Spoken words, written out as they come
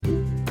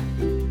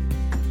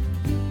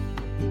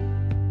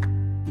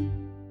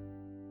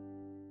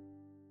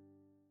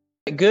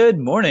Good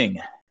morning,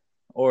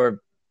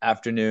 or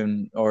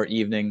afternoon, or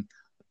evening,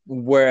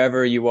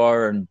 wherever you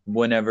are and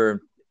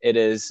whenever it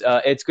is.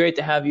 It's great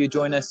to have you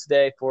join us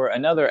today for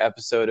another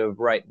episode of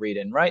Write, Read,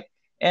 and Write.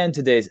 And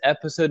today's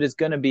episode is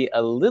going to be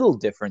a little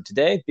different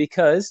today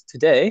because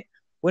today,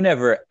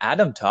 whenever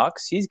Adam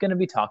talks, he's going to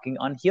be talking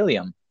on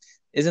helium.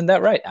 Isn't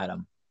that right,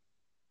 Adam?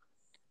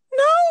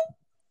 No,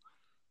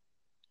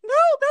 no,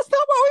 that's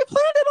not what we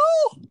planned at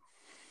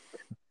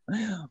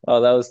all.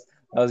 Oh, that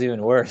was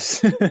even worse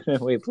than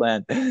we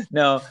planned.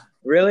 No,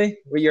 really?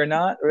 You're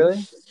not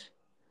really?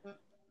 Uh,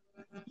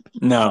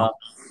 No.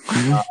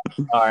 Uh,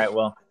 all right,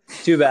 well,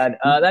 too bad.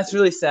 That's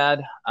really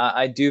sad.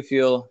 I do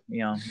feel,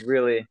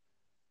 really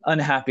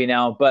unhappy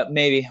now, but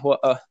maybe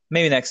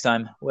next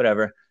time,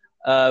 whatever.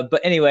 But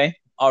anyway,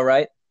 all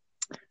right,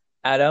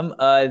 Adam.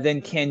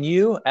 Then can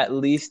you at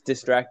least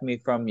distract me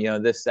from,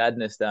 this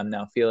sadness that I'm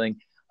now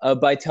feeling,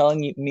 by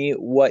telling me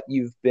what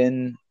you've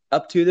been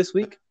up to this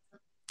week?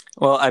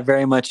 Well, I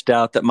very much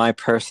doubt that my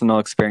personal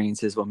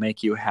experiences will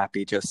make you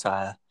happy,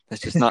 Josiah.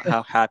 That's just not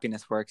how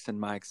happiness works in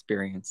my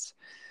experience.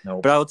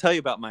 No. But I will tell you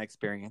about my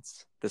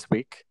experience this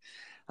week.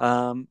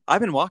 I've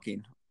been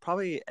walking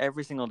probably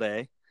every single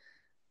day,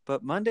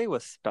 but Monday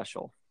was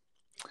special.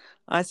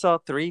 I saw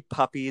three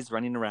puppies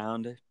running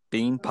around,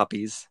 being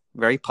puppies,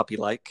 very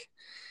puppy-like.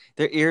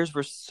 Their ears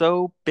were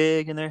so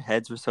big and their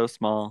heads were so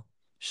small.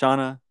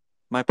 Shauna,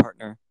 my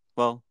partner,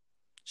 well,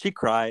 she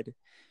cried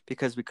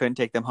because we couldn't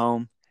take them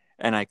home,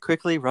 and I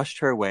quickly rushed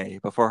her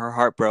away before her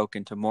heart broke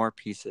into more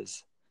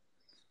pieces.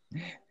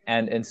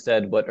 And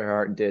instead, what her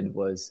heart did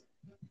was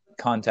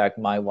contact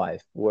my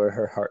wife, where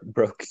her heart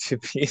broke to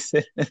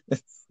pieces.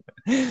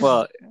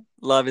 Well,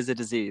 love is a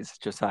disease,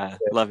 Josiah.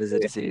 Love is a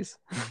disease.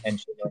 And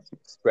she must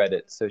spread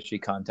it. So she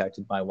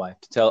contacted my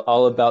wife to tell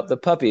all about the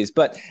puppies.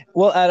 But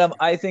well, Adam,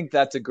 I think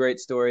that's a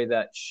great story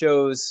that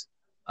shows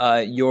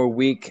your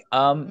week.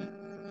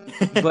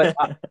 But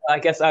I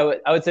guess I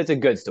would say it's a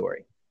good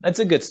story. That's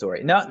a good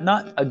story.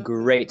 Not a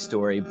great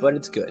story, but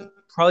it's good.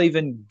 Probably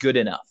even good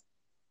enough.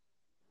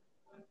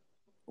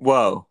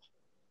 Whoa.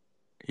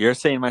 You're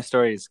saying my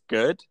story is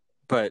good,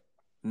 but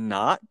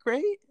not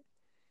great?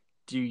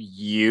 Do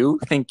you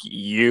think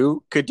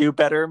you could do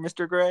better,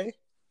 Mr. Gray?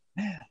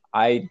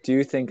 I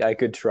do think I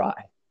could try.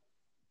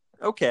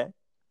 Okay.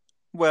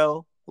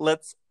 Well,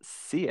 let's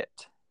see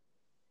it.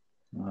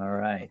 All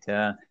right.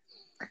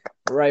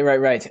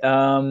 Right.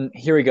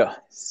 Here we go.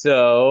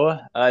 So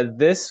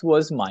this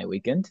was my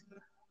weekend.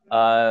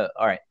 All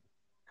right.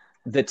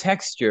 The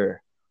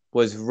texture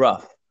was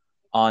rough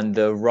on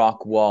the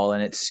rock wall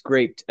and it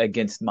scraped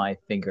against my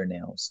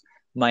fingernails.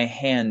 My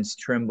hands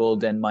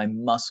trembled and my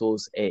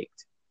muscles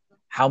ached.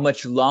 How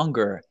much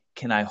longer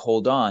can I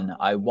hold on?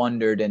 I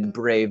wondered and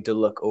braved a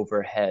look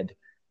overhead.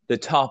 The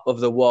top of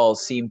the wall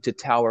seemed to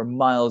tower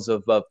miles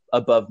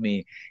above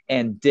me,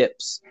 and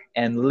dips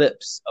and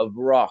lips of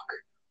rock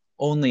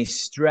only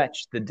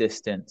stretched the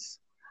distance.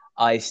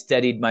 I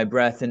steadied my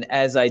breath, and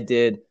as I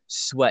did,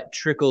 sweat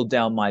trickled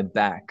down my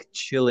back,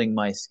 chilling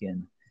my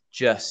skin.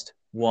 Just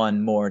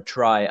one more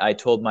try, I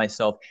told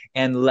myself,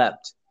 and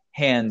leapt,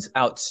 hands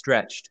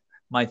outstretched.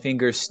 My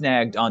fingers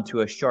snagged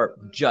onto a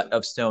sharp jut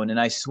of stone, and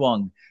I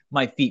swung.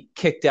 My feet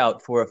kicked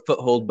out for a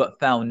foothold, but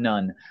found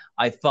none.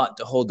 I fought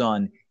to hold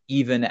on,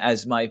 even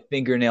as my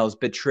fingernails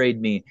betrayed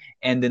me,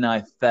 and then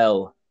I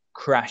fell,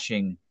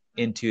 crashing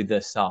into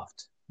the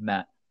soft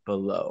mat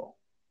below.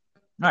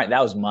 All right,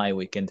 that was my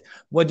weekend.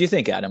 What do you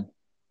think, Adam?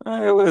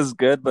 It was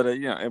good, but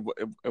it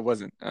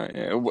wasn't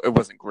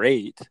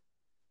great.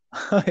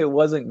 It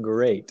wasn't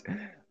great.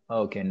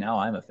 Okay, now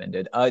I'm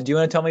offended. Do you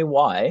want to tell me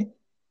why?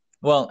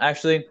 Well,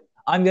 actually,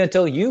 I'm going to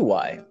tell you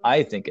why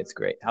I think it's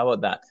great. How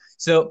about that?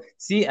 So,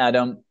 see,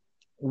 Adam,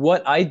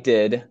 what I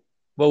did,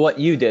 well, what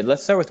you did,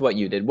 let's start with what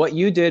you did. What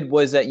you did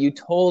was that you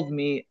told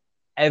me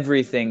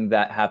everything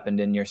that happened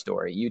in your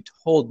story. You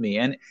told me,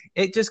 and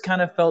it just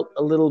kind of felt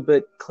a little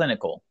bit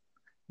clinical,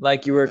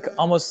 like you were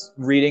almost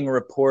reading a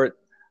report.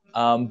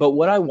 But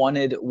what I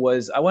wanted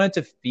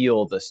to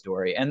feel the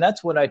story. And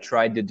that's what I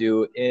tried to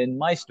do in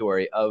my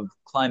story of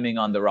climbing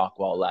on the rock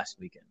wall last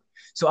weekend.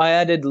 So I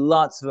added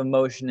lots of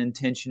emotion and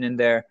tension in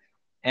there.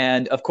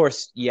 And of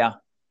course, yeah,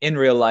 in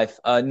real life,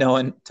 no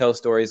one tells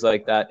stories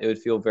like that. It would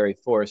feel very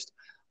forced.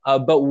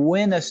 But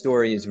when a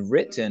story is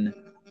written,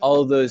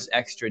 all those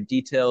extra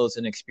details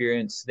and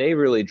experience, they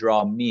really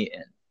draw me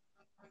in.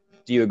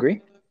 Do you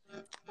agree?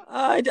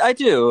 I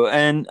do,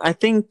 and I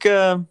think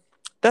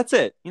that's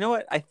it. You know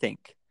what? I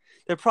think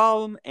the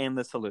problem and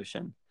the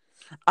solution.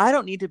 I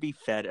don't need to be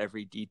fed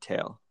every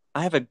detail.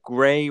 I have a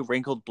gray,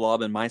 wrinkled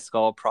blob in my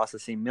skull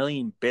processing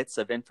million bits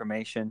of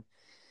information.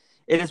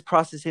 It is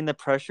processing the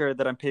pressure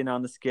that I'm putting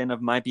on the skin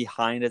of my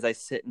behind as I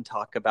sit and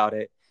talk about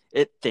it.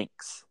 It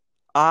thinks.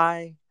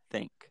 I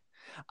think.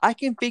 I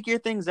can figure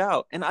things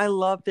out, and I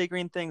love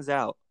figuring things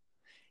out.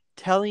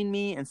 Telling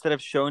me instead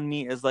of showing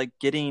me is like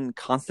getting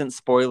constant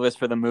spoilers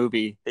for the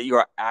movie that you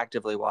are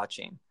actively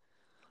watching.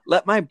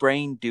 Let my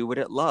brain do what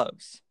it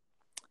loves.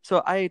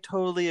 So I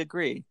totally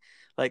agree.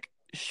 Like,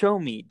 show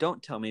me,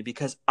 don't tell me,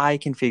 because I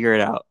can figure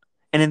it out.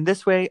 And in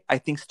this way, I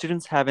think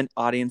students have an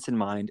audience in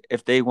mind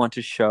if they want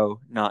to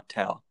show, not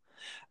tell.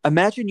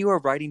 Imagine you are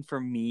writing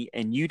for me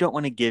and you don't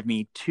want to give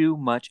me too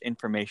much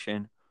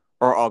information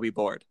or I'll be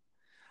bored.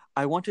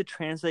 I want to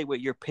translate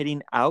what you're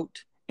pitting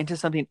out into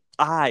something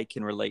I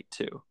can relate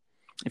to.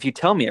 If you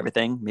tell me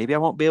everything, maybe I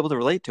won't be able to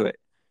relate to it.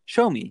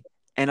 Show me,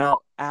 and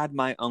I'll add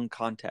my own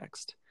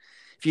context.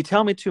 If you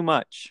tell me too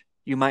much,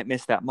 you might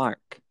miss that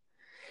mark.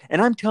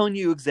 And I'm telling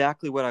you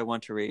exactly what I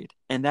want to read,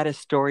 and that is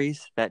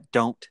stories that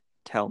don't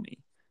tell me.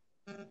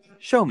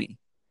 Show me.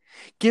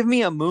 Give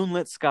me a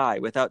moonlit sky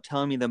without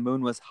telling me the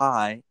moon was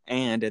high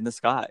and in the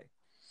sky.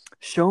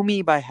 Show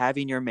me by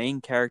having your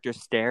main character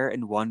stare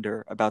and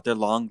wonder about their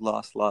long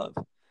lost love.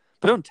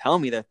 But don't tell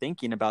me they're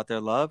thinking about their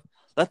love.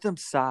 Let them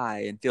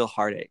sigh and feel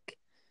heartache.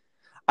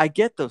 I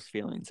get those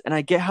feelings, and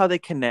I get how they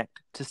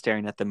connect to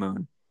staring at the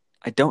moon.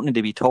 I don't need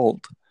to be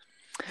told.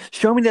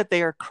 Show me that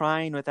they are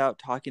crying without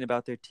talking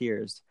about their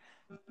tears.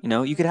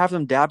 You could have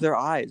them dab their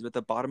eyes with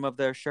the bottom of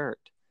their shirt.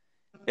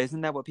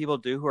 Isn't that what people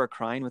do who are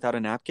crying without a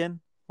napkin?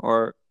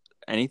 Or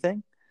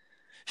anything?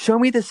 Show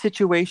me the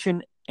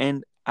situation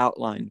and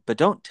outline, but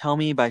don't tell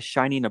me by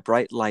shining a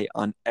bright light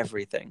on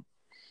everything.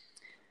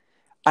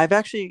 I've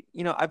been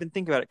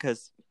thinking about it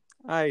because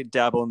I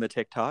dabble in the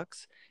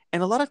TikToks,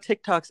 and a lot of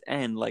TikToks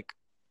end like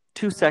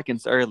 2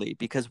 seconds early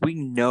because we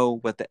know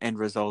what the end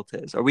result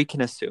is, or we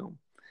can assume.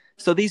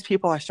 So these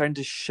people are starting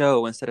to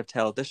show instead of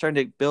tell. They're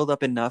starting to build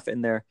up enough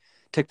in their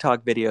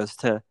TikTok videos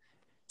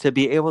to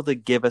be able to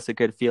give us a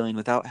good feeling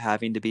without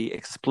having to be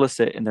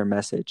explicit in their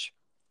message.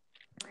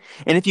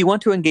 And if you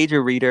want to engage a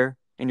reader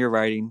in your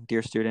writing,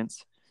 dear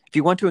students, if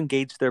you want to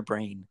engage their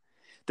brain,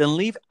 then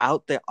leave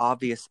out the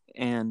obvious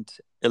and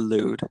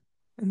allude,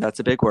 and that's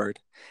a big word,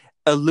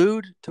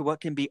 allude to what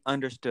can be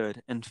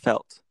understood and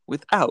felt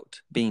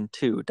without being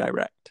too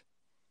direct.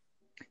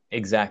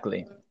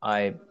 Exactly.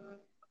 I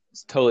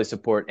totally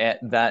support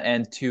that.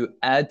 And to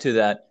add to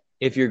that,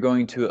 if you're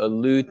going to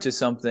allude to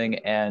something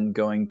and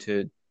going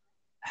to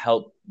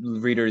help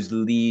readers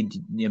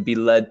be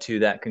led to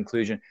that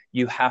conclusion,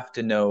 you have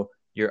to know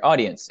your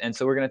audience. And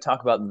so we're going to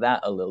talk about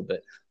that a little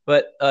bit.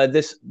 But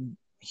this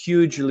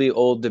hugely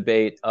old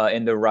debate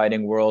in the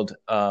writing world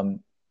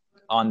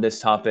on this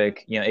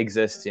topic,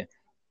 exists.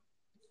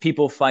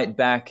 People fight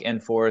back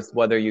and forth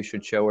whether you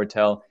should show or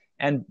tell.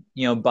 And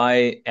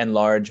by and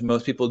large,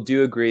 most people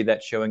do agree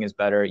that showing is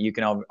better. You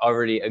can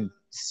already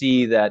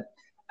see that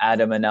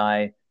Adam and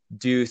I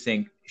do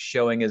think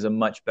showing is a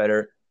much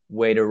better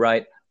way to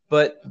write.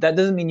 But that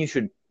doesn't mean you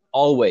should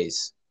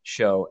always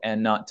show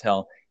and not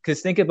tell.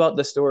 Because think about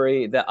the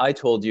story that I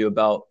told you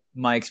about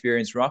my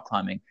experience rock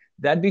climbing.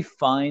 That'd be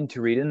fine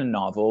to read in a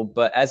novel,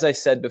 but as I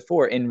said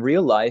before, in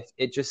real life,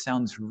 it just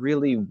sounds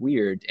really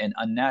weird and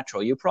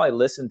unnatural. You probably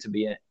listened to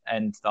me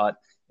and thought,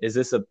 is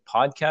this a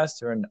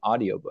podcast or an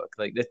audiobook?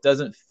 Like, this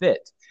doesn't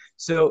fit.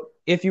 So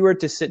if you were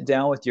to sit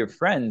down with your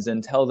friends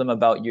and tell them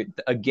about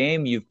a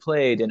game you've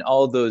played and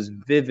all those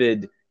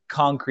vivid,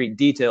 concrete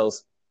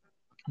details,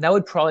 that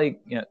would probably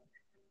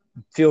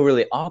feel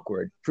really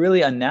awkward,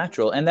 really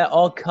unnatural. And that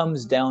all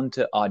comes down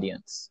to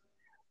audience.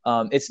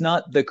 It's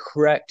not the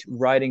correct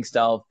writing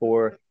style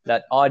for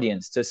that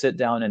audience to sit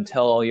down and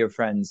tell all your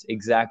friends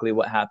exactly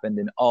what happened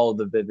in all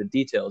the vivid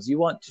details. You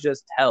want to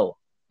just tell.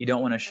 You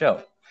don't want to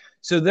show.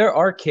 So there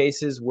are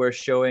cases where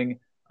showing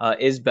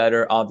is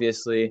better,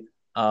 obviously.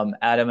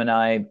 Adam and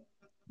I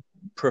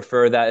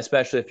prefer that,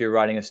 especially if you're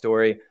writing a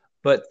story.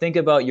 But think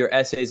about your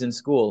essays in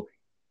school.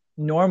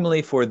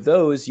 Normally for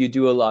those, you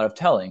do a lot of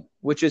telling,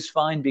 which is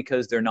fine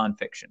because they're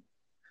nonfiction.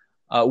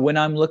 When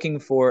I'm looking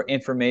for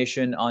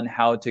information on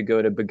how to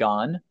go to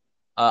Bagan,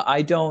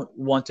 I don't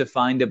want to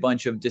find a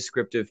bunch of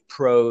descriptive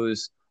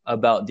prose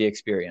about the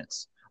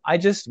experience. I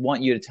just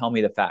want you to tell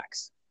me the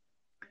facts.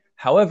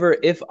 However,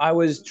 if I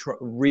was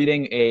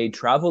reading a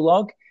travel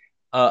log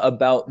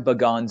about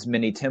Bagan's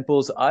many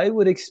temples, I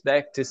would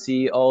expect to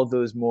see all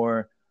those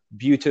more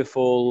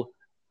beautiful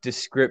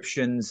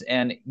descriptions,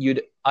 and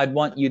I'd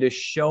want you to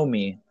show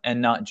me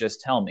and not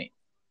just tell me.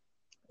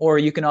 Or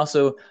you can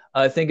also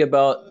think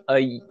about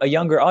a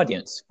younger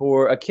audience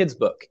for a kid's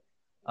book.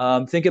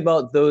 Think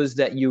about those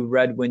that you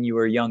read when you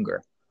were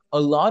younger. A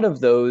lot of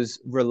those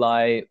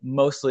rely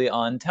mostly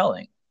on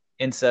telling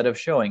instead of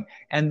showing.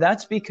 And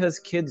that's because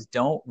kids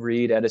don't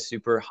read at a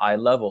super high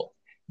level.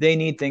 They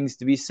need things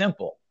to be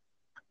simple,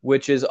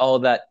 which is all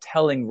that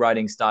telling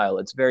writing style.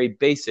 It's very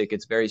basic.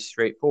 It's very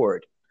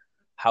straightforward.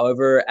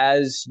 However,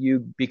 as you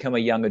become a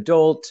young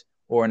adult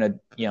or an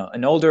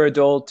older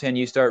adult and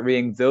you start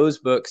reading those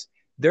books,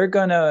 they're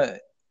going to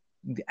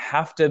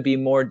have to be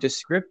more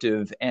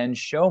descriptive and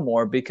show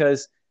more,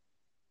 because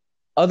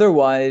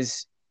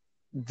otherwise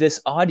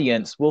this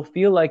audience will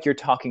feel like you're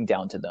talking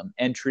down to them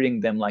and treating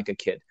them like a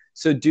kid.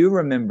 So do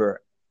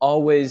remember,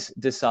 always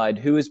decide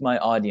who is my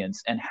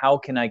audience and how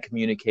can I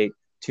communicate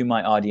to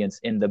my audience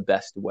in the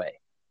best way.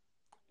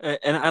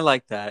 And I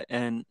like that.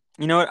 And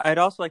you know what? I'd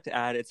also like to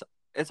add,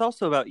 it's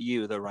also about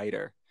you, the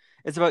writer.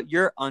 It's about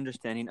your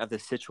understanding of the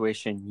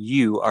situation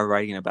you are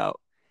writing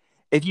about.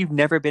 If you've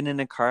never been in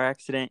a car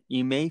accident,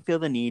 you may feel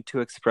the need to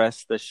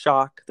express the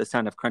shock, the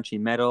sound of crunchy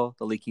metal,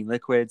 the leaking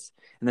liquids,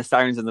 and the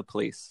sirens of the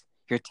police.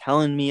 You're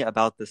telling me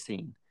about the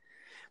scene.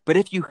 But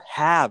if you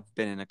have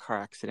been in a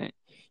car accident,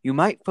 you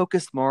might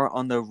focus more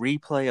on the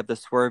replay of the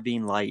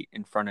swerving light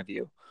in front of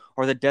you,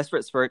 or the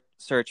desperate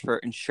search for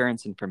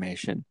insurance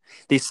information.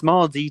 These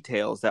small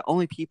details that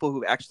only people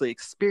who've actually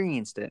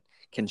experienced it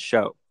can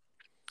show.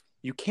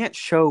 You can't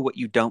show what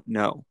you don't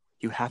know.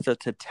 You have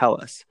to tell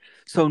us.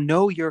 So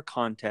know your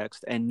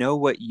context and know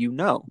what you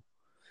know.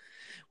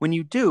 When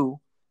you do,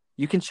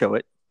 you can show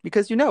it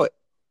because you know it.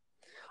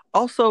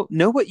 Also,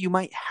 know what you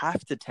might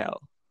have to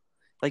tell.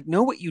 Like,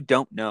 know what you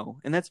don't know.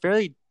 And that's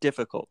very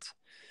difficult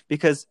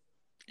because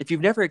if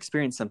you've never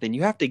experienced something,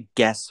 you have to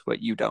guess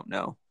what you don't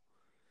know.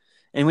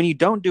 And when you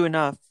don't do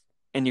enough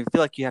and you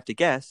feel like you have to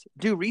guess,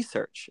 do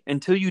research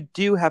until you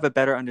do have a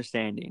better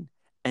understanding.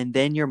 And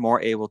then you're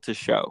more able to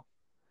show.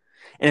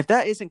 And if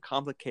that isn't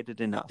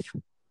complicated enough,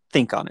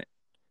 think on it.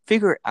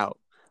 Figure it out.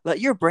 Let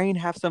your brain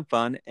have some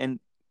fun and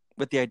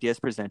with the ideas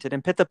presented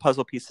and put the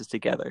puzzle pieces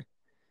together.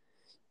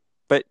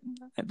 But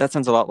that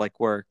sounds a lot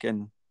like work.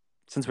 And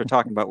since we're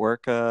talking about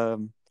work,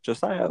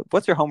 Josiah,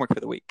 what's your homework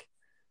for the week?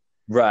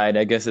 Right.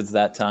 I guess it's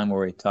that time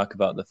where we talk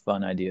about the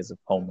fun ideas of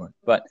homework.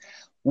 But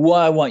what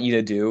I want you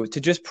to do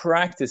to just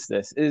practice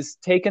this is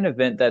take an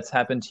event that's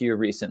happened to you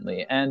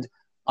recently. And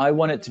I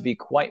want it to be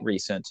quite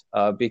recent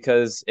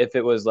because if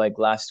it was like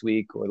last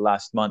week or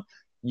last month,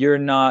 you're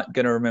not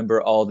going to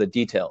remember all the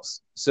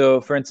details. So,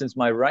 for instance,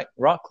 my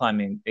rock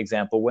climbing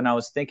example, when I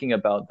was thinking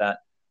about that,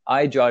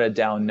 I jotted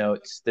down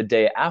notes the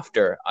day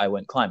after I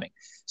went climbing.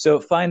 So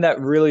find that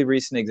really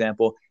recent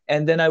example,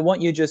 and then I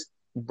want you just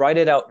write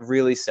it out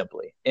really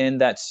simply in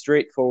that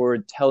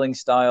straightforward telling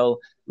style,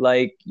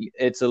 like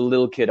it's a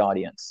little kid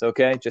audience.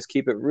 Okay, just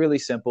keep it really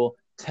simple.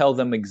 Tell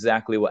them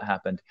exactly what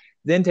happened.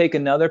 Then take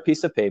another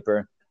piece of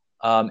paper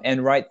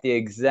and write the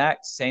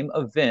exact same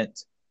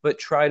event, but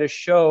try to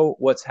show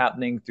what's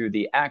happening through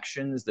the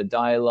actions, the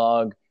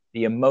dialogue,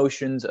 the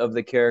emotions of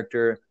the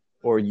character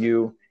or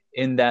you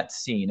in that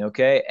scene,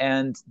 okay?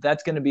 And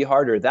that's going to be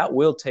harder. That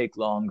will take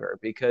longer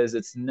because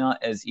it's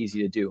not as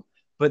easy to do.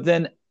 But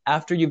then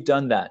after you've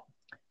done that,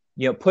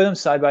 put them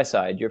side by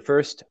side, your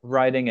first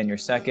writing and your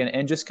second,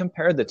 and just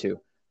compare the two.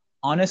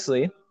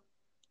 Honestly,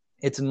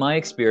 it's my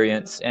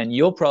experience, and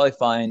you'll probably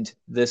find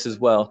this as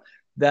well,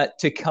 that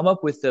to come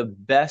up with the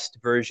best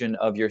version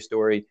of your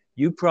story,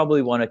 you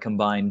probably want to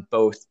combine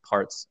both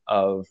parts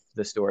of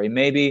the story.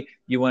 Maybe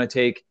you want to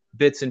take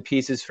bits and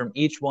pieces from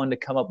each one to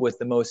come up with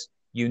the most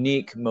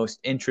unique, most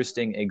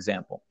interesting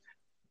example.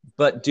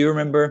 But do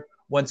remember,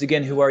 once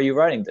again, who are you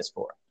writing this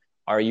for?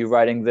 Are you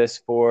writing this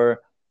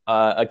for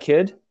a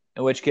kid?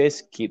 In which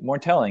case, keep more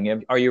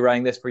telling. Are you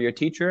writing this for your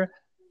teacher?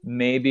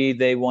 Maybe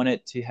they want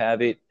it to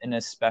have it in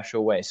a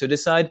special way. So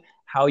decide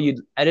how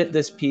you edit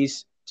this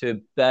piece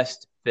to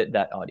best fit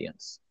that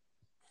audience.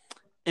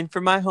 And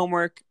for my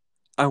homework,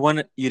 I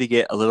want you to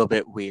get a little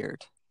bit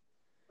weird.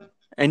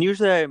 And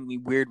usually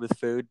I'm weird with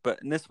food, but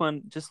in this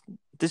one, just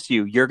this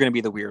you're going to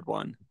be the weird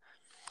one.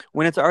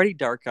 When it's already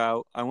dark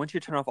out, I want you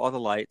to turn off all the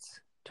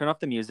lights, turn off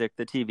the music,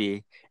 the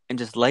TV, and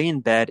just lay in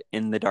bed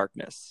in the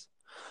darkness.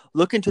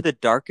 Look into the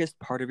darkest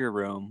part of your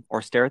room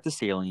or stare at the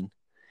ceiling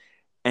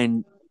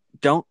and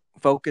don't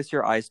focus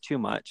your eyes too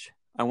much.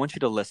 I want you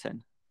to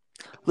listen.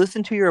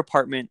 Listen to your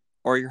apartment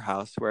or your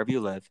house, wherever you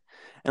live,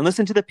 and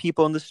listen to the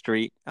people in the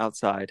street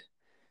outside.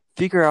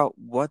 Figure out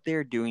what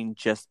they're doing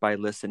just by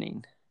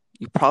listening.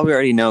 You probably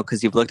already know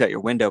because you've looked out your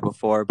window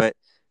before, but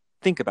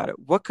think about it.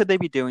 What could they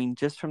be doing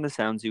just from the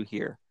sounds you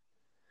hear?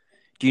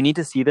 Do you need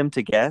to see them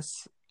to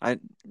guess?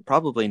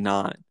 Probably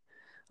not.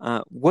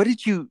 What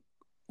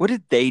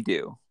did they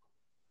do?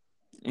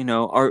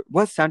 Or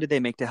what sound did they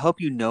make to help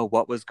you know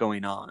what was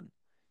going on?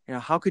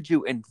 How could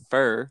you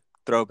infer,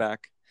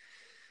 throwback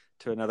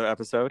to another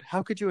episode,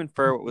 how could you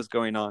infer what was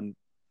going on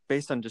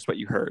based on just what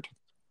you heard?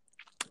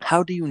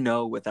 How do you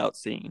know without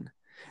seeing?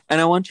 And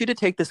I want you to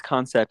take this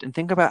concept and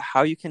think about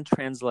how you can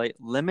translate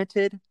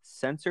limited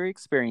sensory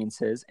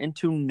experiences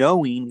into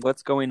knowing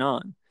what's going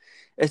on.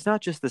 It's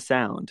not just the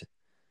sound.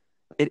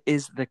 It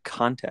is the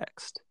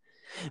context.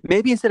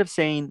 Maybe instead of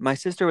saying, my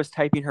sister was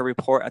typing her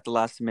report at the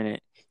last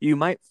minute, you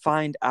might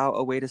find out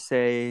a way to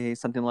say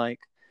something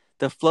like,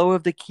 the flow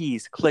of the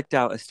keys clicked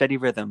out a steady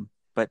rhythm,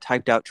 but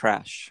typed out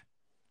trash.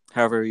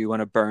 However you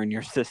want to burn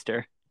your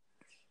sister.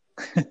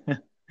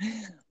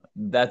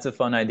 That's a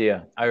fun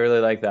idea. I really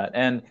like that.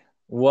 And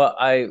what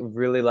I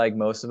really like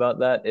most about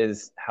that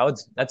is how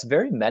that's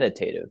very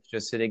meditative.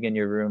 Just sitting in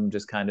your room,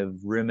 just kind of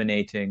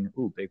ruminating.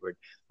 Ooh, big word.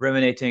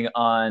 Ruminating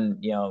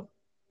on,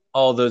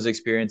 all those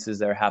experiences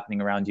that are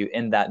happening around you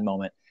in that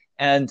moment.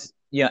 And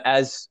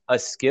as a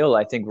skill,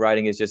 I think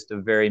writing is just a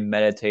very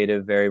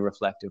meditative, very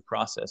reflective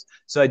process.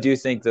 So I do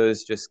think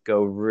those just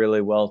go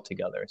really well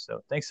together.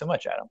 So thanks so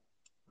much, Adam.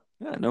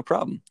 Yeah, no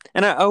problem.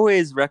 And I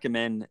always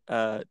recommend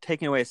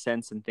taking away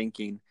sense and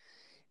thinking.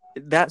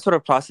 That sort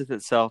of process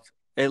itself,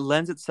 it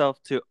lends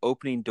itself to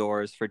opening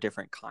doors for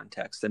different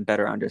contexts and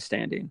better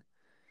understanding.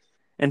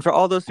 And for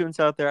all those students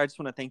out there, I just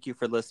want to thank you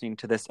for listening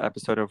to this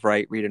episode of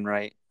Write, Read, and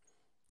Write.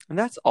 And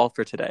that's all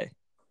for today.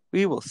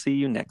 We will see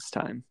you next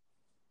time.